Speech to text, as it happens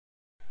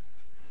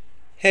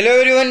Hello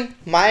everyone,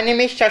 my name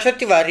is Shashwat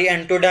Tiwari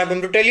and today I am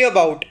going to tell you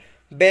about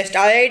Best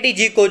IIT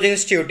JEE Coaching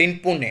Institute in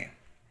Pune.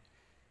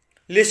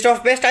 List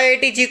of Best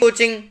IIT JEE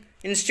Coaching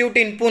Institute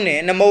in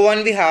Pune. Number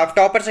 1 we have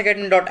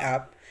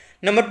toppersacademy.app.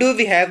 Number 2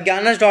 we have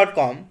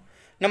gyanas.com.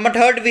 Number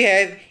 3 we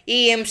have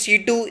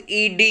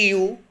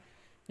EMC2EDU.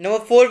 Number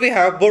 4 we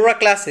have Bora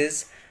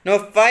Classes.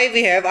 Number 5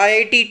 we have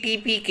IIT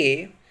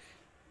TPK.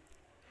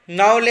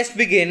 Now let's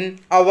begin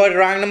our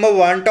rank number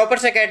 1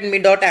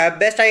 toppersacademy.app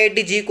Best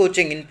IIT JEE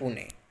Coaching in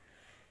Pune.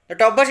 The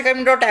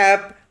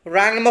toppersacademy.app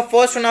ranked number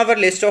first on our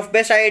list of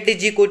best IIT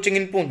JEE coaching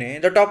in Pune.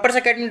 The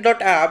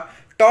toppersacademy.app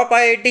top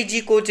IIT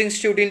JEE coaching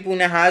institute in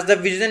Pune has the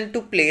vision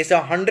to place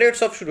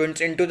hundreds of students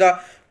into the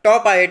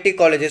top IIT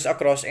colleges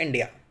across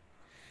India.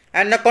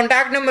 And the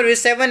contact number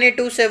is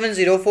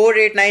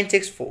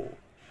 7827048964.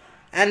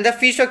 And the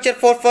fee structure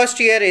for first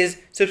year is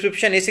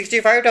subscription is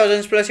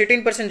 65,000 plus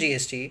 18%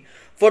 GST.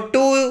 For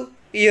 2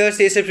 years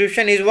the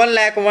subscription is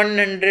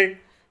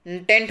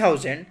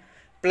 1,110,000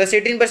 plus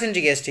 18%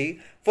 GST.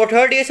 For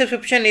third year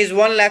subscription is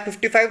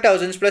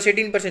 1,55,000 plus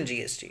 18%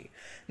 GST.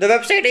 The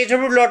website is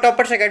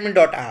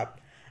www.toppersacademy.app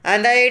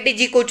and the IIT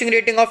JEE coaching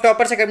rating of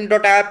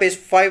toppersacademy.app is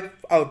 5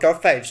 out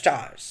of 5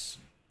 stars.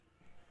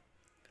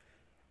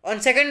 On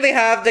second we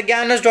have the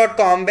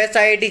gyanas.com Best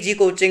IIT JEE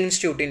Coaching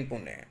Institute in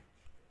Pune.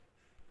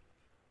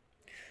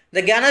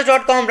 The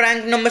gyanas.com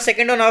ranked number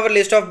second on our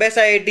list of best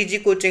IIT JEE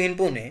coaching in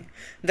Pune.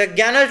 The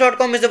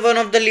gyanas.com is one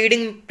of the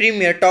leading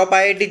premier top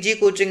IIT JEE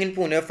coaching in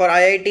Pune for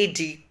IIT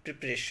JEE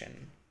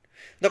preparation.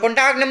 The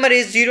contact number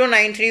is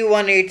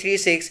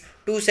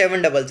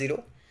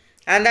 0931836270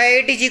 and the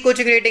IIT JEE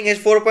coaching rating is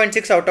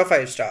 4.6 out of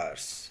 5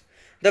 stars.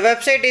 The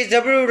website is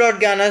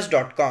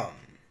www.gyanas.com.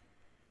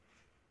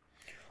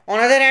 On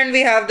the other hand,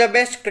 we have the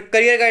best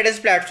career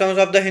guidance platforms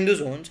of the Hindu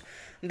Zones.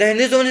 The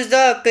Hindu Zone is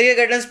the career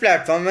guidance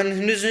platform and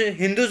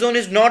Hindu Zone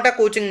is not a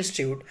coaching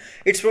institute.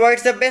 It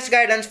provides the best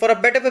guidance for a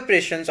better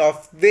preparations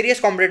of various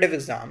competitive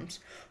exams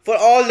for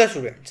all the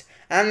students.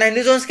 And the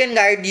Hindu Zones can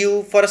guide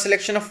you for a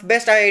selection of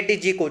best IIT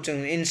JEE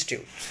coaching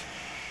institutes.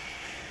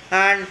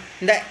 And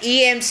the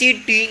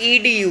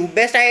EMCT-EDU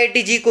Best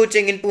IIT JEE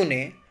Coaching in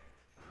Pune.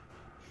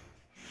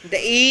 The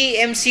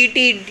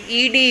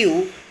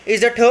EMCT-EDU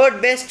is the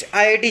third best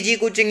IIT JEE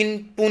coaching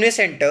in Pune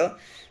center.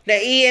 The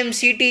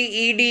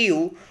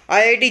EMCT-EDU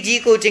IIT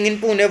JEE coaching in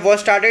Pune was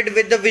started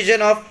with the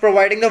vision of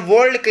providing the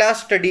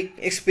world-class study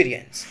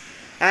experience.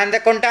 And the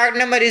contact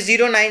number is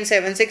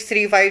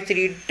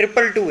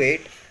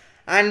 0976353228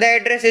 and the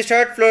address is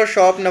 3rd floor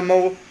shop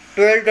number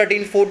 12,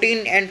 13,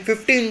 14 and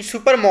 15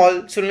 Super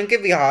Mall, Sulunke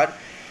Vihar,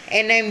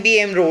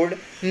 NMBM Road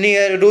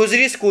near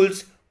Rosary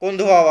Schools,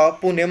 Kondhwawa,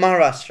 Pune,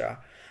 Maharashtra.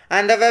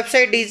 And the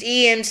website is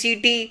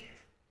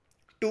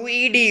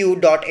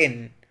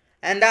emct2edu.in.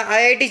 And the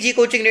IIT JEE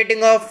coaching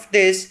rating of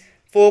this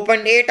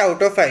 4.8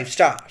 out of 5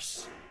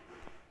 stars.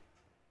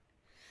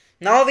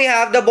 Now we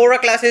have the Bora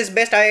Classes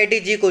Best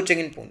IIT JEE coaching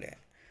in Pune.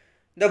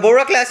 The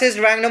Bora Classes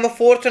ranked number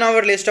 4th on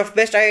our list of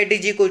best IIT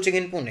JEE coaching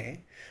in Pune.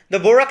 The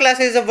Bora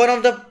Classes is one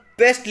of the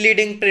best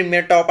leading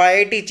premier top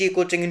IIT JEE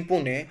coaching in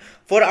Pune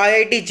for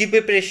IIT JEE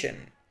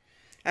preparation.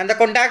 And the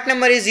contact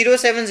number is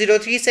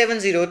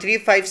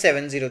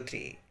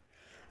 070370357003.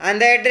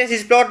 And the address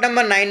is plot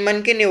number 9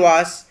 Manke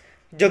Niwas,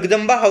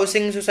 Jagdamba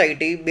Housing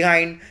Society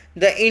behind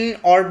the In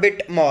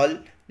Orbit Mall,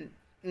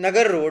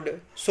 Nagar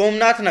Road,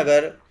 Somnath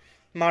Nagar,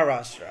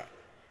 Maharashtra.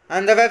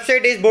 And the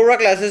website is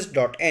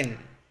boraclasses.in.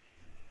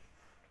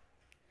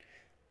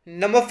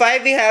 Number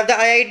 5 we have the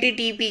IIT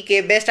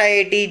TPK Best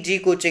IIT JEE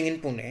Coaching in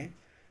Pune.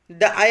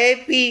 The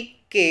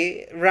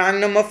IIPK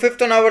ranked number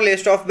 5th on our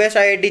list of Best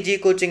IIT JEE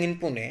Coaching in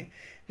Pune.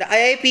 The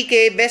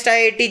IIPK Best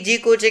IIT JEE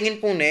Coaching in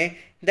Pune,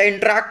 the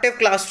interactive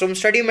classroom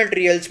study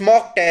materials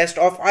mock test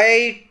of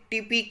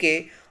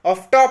IITPK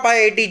of top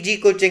IIT JEE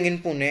coaching in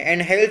Pune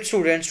and help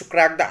students to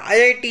crack the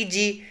IIT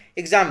JEE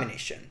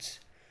examinations.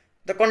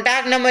 The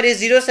contact number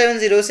is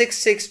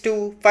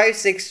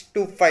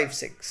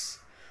 0706625626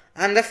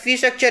 and the fee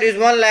structure is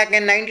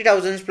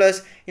 1,90,000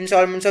 plus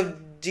installments of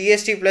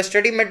GST plus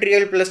study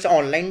material plus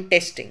online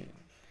testing.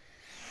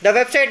 The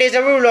website is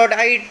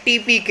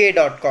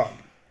www.itpk.com.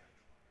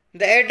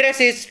 The address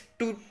is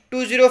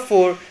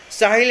 204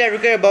 Sahil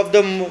Advocate above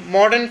the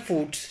Modern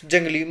Foods,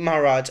 Jangli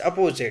Maharaj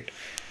opposite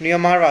near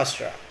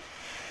Maharashtra.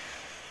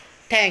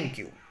 Thank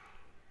you.